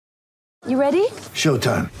You ready?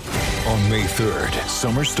 Showtime. On May 3rd,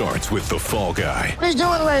 summer starts with The Fall Guy. Let's do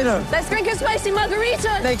it later. Let's drink a spicy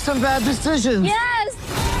margarita. Make some bad decisions. Yes!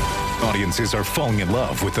 Audiences are falling in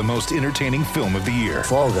love with the most entertaining film of the year.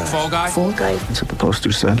 Fall Guy. Fall Guy? Fall guy. That's what the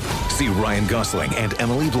poster said. See Ryan Gosling and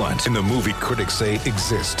Emily Blunt in the movie critics say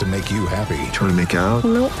exists to make you happy. Trying to make it out?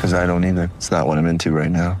 Nope. Because I don't either. It's not what I'm into right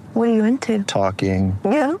now. What are you into? Talking.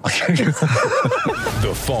 Yeah.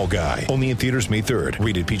 The Fall Guy. Only in theaters May 3rd.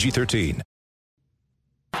 Rated PG-13.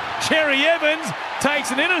 Cherry Evans takes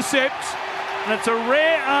an intercept, and it's a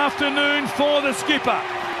rare afternoon for the skipper.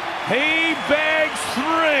 He bags 3.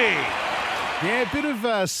 Yeah, a bit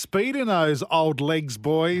of speed in those old legs,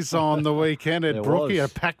 boys, on the weekend at Brookie,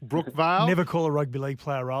 at Pack Brookvale. Never call a rugby league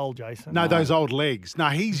player old, Jason. No, those old legs. No,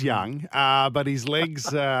 he's young, but his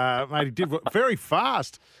legs, mate, he did very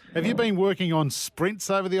fast. Have you been working on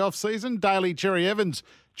sprints over the off-season? Daly Cherry Evans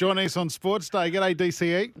joining us on Sports Day. G'day,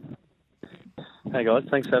 DCE. Hey guys,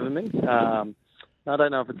 thanks for having me. I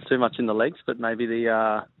don't know if it's too much in the legs, but maybe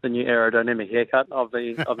the new aerodynamic haircut I've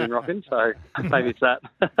been rocking, so maybe it's that.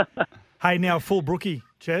 Hey, now full Brookie,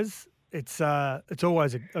 Ches. It's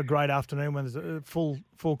always a great afternoon when there's a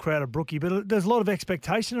full crowd of Brookie, but there's a lot of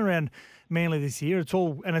expectation around Manly this year. It's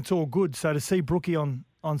all good. So to see Brookie on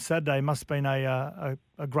Saturday must have been a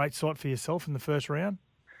great sight for yourself in the first round.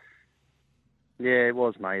 Yeah, it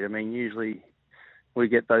was, mate. I mean, usually we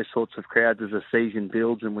get those sorts of crowds as the season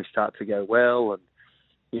builds and we start to go well,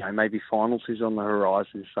 and maybe finals is on the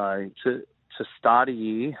horizon. So to start a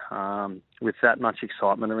year with that much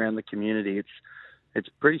excitement around the community, it's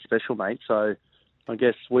pretty special, mate. So I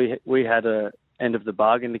guess we had a end of the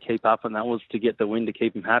bargain to keep up, and that was to get the win to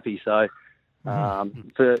keep him happy. So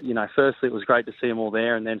firstly it was great to see them all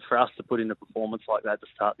there, and then for us to put in a performance like that to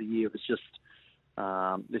start the year, it's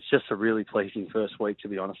just a really pleasing first week, to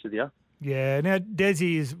be honest with you. Yeah, now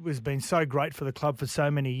Desi has been so great for the club for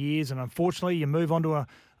so many years, and unfortunately you move on to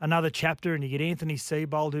another chapter and you get Anthony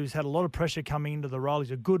Seibold, who's had a lot of pressure coming into the role.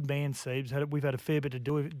 He's a good man, Siebes. We've had a fair bit to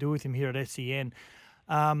do with him here at SEN.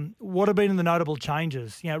 What have been the notable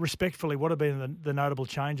changes? Respectfully, what have been the notable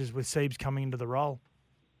changes with Siebes coming into the role?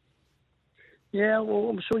 Yeah, well,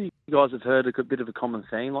 I'm sure you guys have heard a bit of a common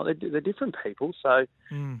theme. Like they're different people, so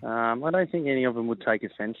I don't think any of them would take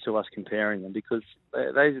offence to us comparing them, because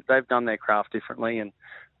they've done their craft differently, and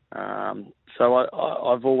so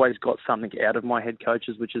I've always got something out of my head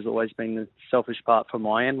coaches, which has always been the selfish part from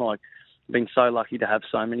my end. Like, I've been so lucky to have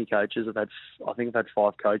so many coaches. I think I've had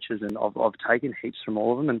 5 coaches, and I've taken heaps from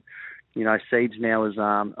all of them. And Siebes now is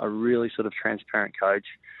a really sort of transparent coach.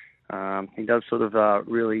 He does sort of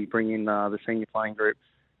really bring in the senior playing group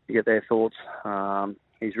to get their thoughts.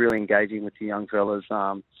 He's really engaging with the young fellas.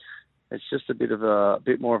 It's just a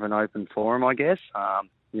bit more of an open forum, I guess.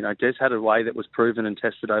 Des had a way that was proven and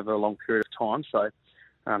tested over a long period of time, so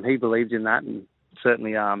he believed in that, and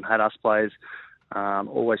certainly had us players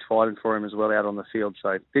always fighting for him as well out on the field.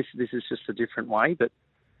 So this is just a different way, but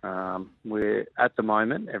we're at the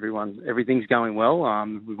moment everything's going well.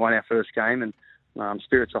 We won our first game, and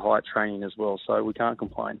spirits are high at training as well, so we can't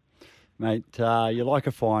complain. Mate, you're like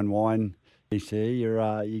a fine wine, DC.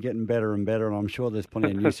 You're getting better and better, and I'm sure there's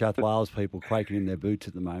plenty of New South Wales people quaking in their boots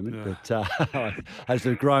at the moment. Yeah. But as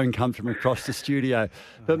the groan comes from across the studio.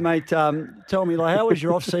 But mate, tell me, how was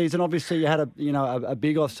your off season? Obviously, you had a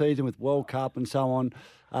big off season with World Cup and so on.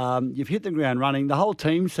 You've hit the ground running. The whole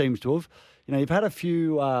team seems to have. You've had a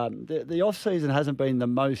few. The off season hasn't been the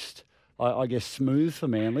most, I guess, smooth for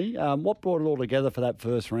Manly. What brought it all together for that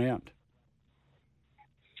first round?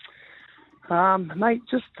 Mate,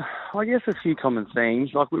 just, I guess, a few common themes.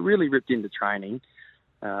 Like, we really ripped into training.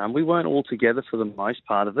 We weren't all together for the most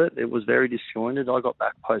part of it. It was very disjointed. I got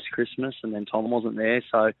back post-Christmas, and then Tom wasn't there.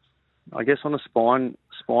 So I guess on a spine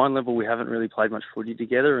level, we haven't really played much footy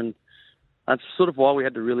together. And that's sort of why we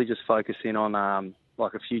had to really just focus in on,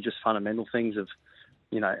 a few just fundamental things of,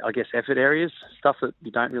 I guess, effort areas, stuff that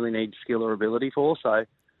you don't really need skill or ability for. So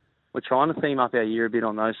we're trying to theme up our year a bit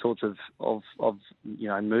on those sorts of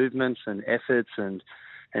movements and efforts and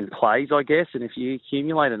plays, I guess. And if you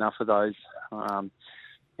accumulate enough of those,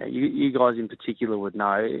 you guys in particular would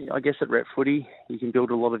know. I guess at rep footy, you can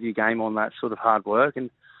build a lot of your game on that sort of hard work, and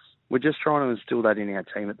we're just trying to instill that in our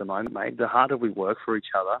team at the moment, mate. The harder we work for each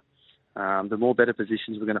other, the more better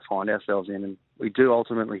positions we're going to find ourselves in. And we do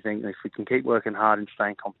ultimately think that if we can keep working hard and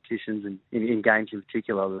stay in competitions and in games in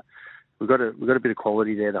particular, we've got a bit of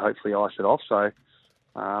quality there to hopefully ice it off. So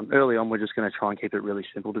early on, we're just going to try and keep it really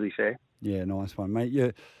simple, to be fair. Yeah, nice one, mate.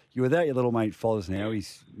 You're without your little mate Foz now.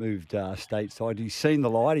 He's moved stateside. He's seen the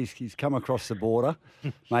light. He's come across the border.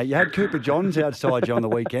 Mate, you had Cooper Johns outside you on the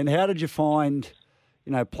weekend. How did you find,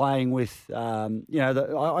 playing with,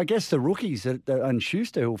 I guess the rookies and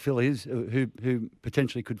Schuster who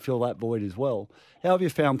potentially could fill that void as well. How have you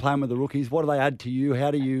found playing with the rookies? What do they add to you?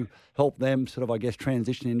 How do you help them sort of, I guess,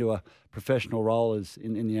 transition into a professional role as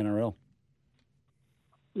in the NRL?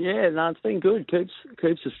 Yeah, no, it's been good. Coops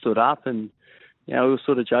has stood up, and we were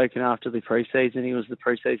sort of joking after the pre-season. He was the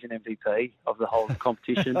pre-season MVP of the whole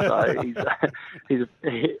competition. So he's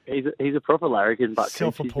a proper larrikin. But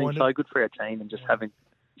Coops, he's been so good for our team, and just having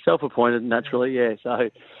self-appointed naturally. Yeah, so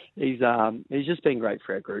he's just been great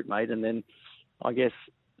for our group, mate. And then I guess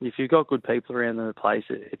if you've got good people around the place,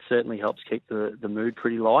 it certainly helps keep the mood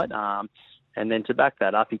pretty light. And then to back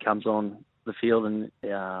that up, he comes on the field, and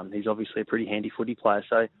he's obviously a pretty handy footy player.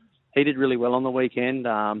 So he did really well on the weekend.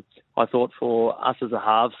 I thought for us as a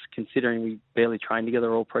halves, considering we barely trained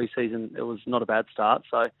together all pre-season, it was not a bad start.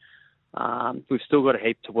 So we've still got a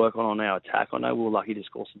heap to work on our attack. I know we were lucky to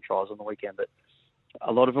score some tries on the weekend, but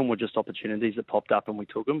a lot of them were just opportunities that popped up and we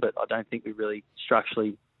took them. But I don't think we really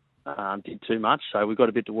structurally did too much. So we've got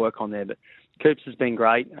a bit to work on there. But Coops has been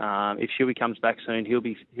great. If Shuey comes back soon, he'll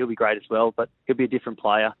be great as well. But he'll be a different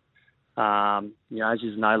player. As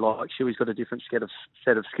you know, like Shuey's got a different set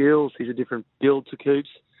of skills. He's a different build to Coops.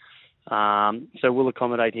 So we'll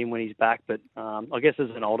accommodate him when he's back. But I guess as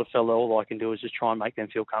an older fellow, all I can do is just try and make them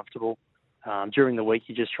feel comfortable. During the week,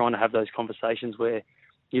 you're just trying to have those conversations where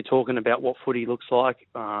you're talking about what footy looks like,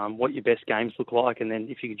 what your best games look like, and then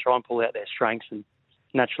if you can try and pull out their strengths, and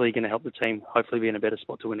naturally you're going to help the team hopefully be in a better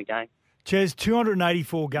spot to win a game. Ches,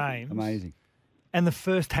 284 games. Amazing. And the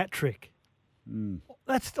first hat trick.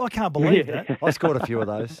 I can't believe that. I scored a few of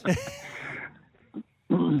those.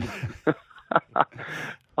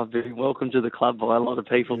 I've been welcomed to the club by a lot of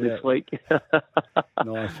people this week.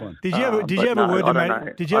 Nice one. Did you have a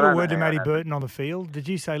word to Matty Burton on the field? Did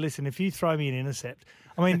you say, listen, if you throw me an intercept,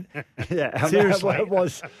 I mean, seriously, it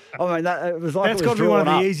was. I mean, it was like that's got to be one of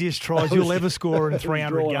the easiest tries you'll ever score in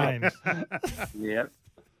 300 games. Yeah,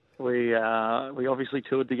 we obviously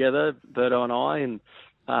toured together, Berto and I, and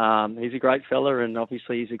he's a great fella, and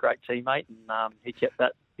obviously he's a great teammate, and he kept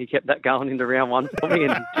that going into round one for me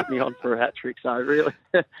and took me on for a hat trick. So really,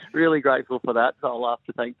 really grateful for that. So I'll have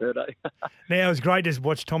to thank Berto. Now, it was great to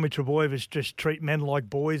watch Tommy Trbojevic just treat men like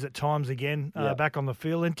boys at times again, back on the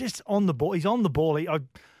field, and just on the ball. He's on the ball.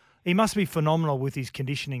 He must be phenomenal with his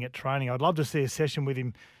conditioning at training. I'd love to see a session with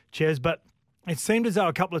him, Ches, but it seemed as though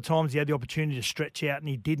a couple of times he had the opportunity to stretch out and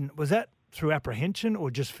he didn't. Was that through apprehension or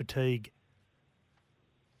just fatigue?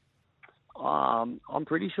 I'm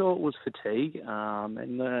pretty sure it was fatigue,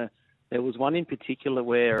 and there was one in particular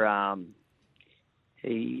where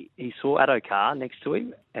he saw Addo Carr next to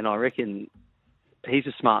him, and I reckon he's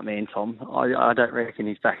a smart man, Tom. I don't reckon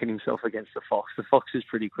he's backing himself against the Fox. The Fox is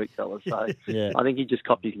pretty quick, fellas, so I think he just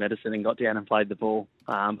copped his medicine and got down and played the ball.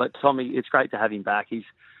 But Tommy, it's great to have him back. He's,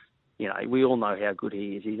 we all know how good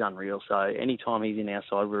he is. He's unreal. So anytime he's in our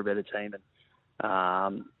side, we're a better team.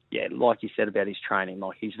 And like you said about his training,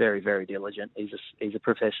 like he's very, very diligent. He's a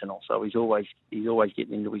professional, so he's always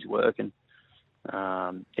getting into his work, and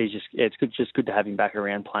it's good to have him back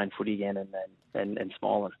around playing footy again and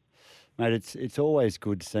smiling. Mate, it's always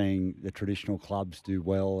good seeing the traditional clubs do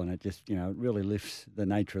well, and it just it really lifts the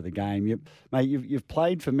nature of the game. You've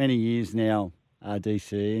played for many years now,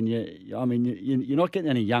 DC, and you're not getting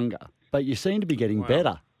any younger, but you seem to be getting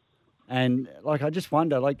better. And, I just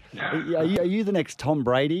wonder, are you the next Tom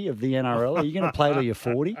Brady of the NRL? Are you going to play till you're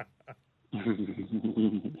 40?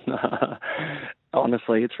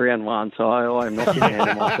 Honestly, it's round one, so I'm not getting ahead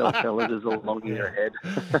of myself, fellas. There's a long year ahead.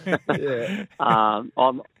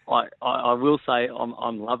 I will say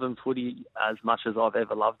I'm loving footy as much as I've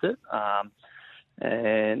ever loved it.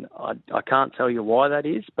 And I can't tell you why that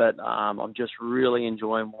is, but I'm just really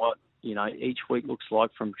enjoying what, each week looks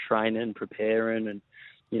like, from training, preparing, and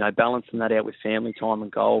balancing that out with family time and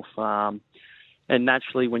golf. And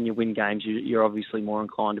naturally, when you win games, you're obviously more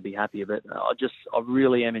inclined to be happier. But I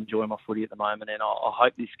really am enjoying my footy at the moment, and I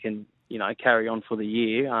hope this can, carry on for the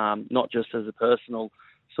year, not just as a personal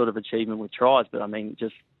sort of achievement with tries, but I mean,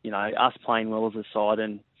 just, us playing well as a side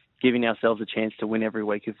and giving ourselves a chance to win every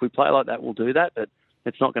week. If we play like that, we'll do that, but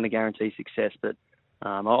it's not going to guarantee success. But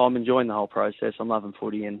I'm enjoying the whole process. I'm loving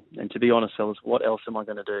footy, and to be honest, fellas, what else am I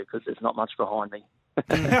going to do? Because there's not much behind me.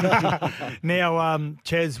 Now,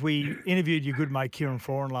 Ches, we interviewed your good mate Kieran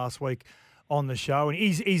Foran last week on the show, and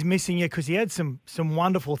he's missing you because he had some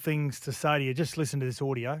wonderful things to say to you. Just listen to this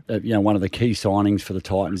audio. One of the key signings for the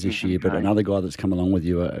Titans this year, but another guy that's come along with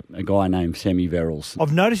you, a guy named Sammy Verrills.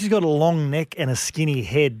 I've noticed he's got a long neck and a skinny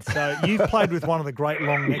head. So you've played with one of the great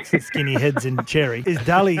long necks and skinny heads in Cherry.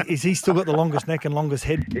 Is he still got the longest neck and longest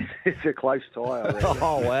head? It's a close tie, I reckon,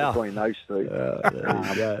 Oh, wow. between those two.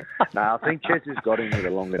 No, I think Chez has got him with a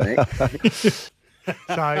longer neck.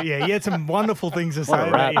 So, yeah, he had some wonderful things to say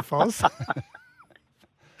about you, Foz.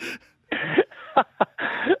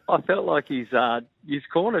 I felt like you've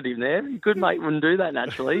cornered him there. Your good mate wouldn't do that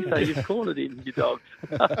naturally, so you've cornered him, you dog.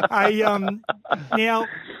 Now,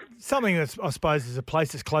 something that I suppose is a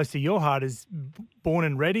place that's close to your heart is born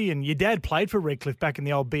and ready, and your dad played for Redcliffe back in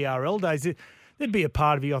the old BRL days. There'd be a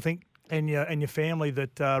part of you, I think, and your family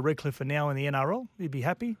that Redcliffe are now in the NRL. You'd be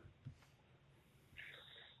happy?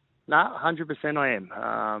 No, 100% I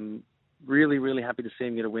am. Really, really happy to see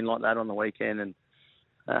him get a win like that on the weekend. And,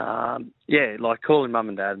 like calling mum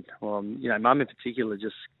and dad. Well, mum in particular,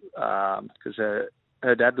 just because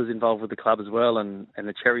her dad was involved with the club as well and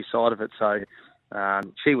the Cherry side of it. So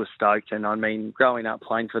she was stoked. And, I mean, growing up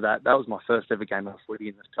playing for that was my first ever game of footy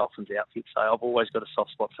in the Dolphins outfit. So I've always got a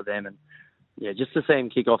soft spot for them. And, just to see him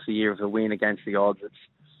kick off the year with a win against the odds,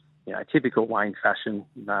 it's, typical Wayne fashion,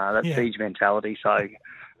 that siege mentality. So...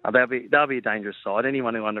 They'll be a dangerous side.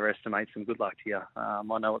 Anyone who underestimates them, good luck to you. I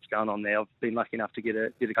know what's going on there. I've been lucky enough to get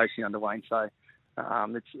a coaching under Wayne, so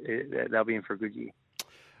they'll be in for a good year.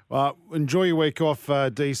 Well, enjoy your week off,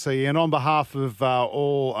 DC. And on behalf of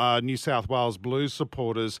all New South Wales Blues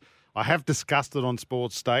supporters, I have discussed it on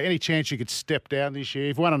Sports Day. Any chance you could step down this year?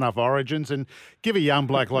 You've won enough Origins and give a young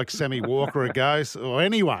bloke like Sammy Walker a go, or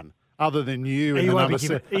anyone other than you. He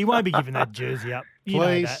won't be giving that jersey up.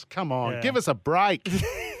 Please, come on, give us a break.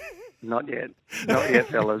 Not yet,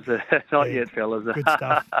 fellas. Not yet, fellas. Good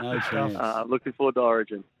stuff. No chance. Looking forward to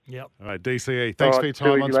Origin. Yep. All right, DCE. Thanks for your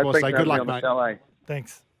time on Sports Day. Good luck, mate.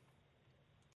 Thanks.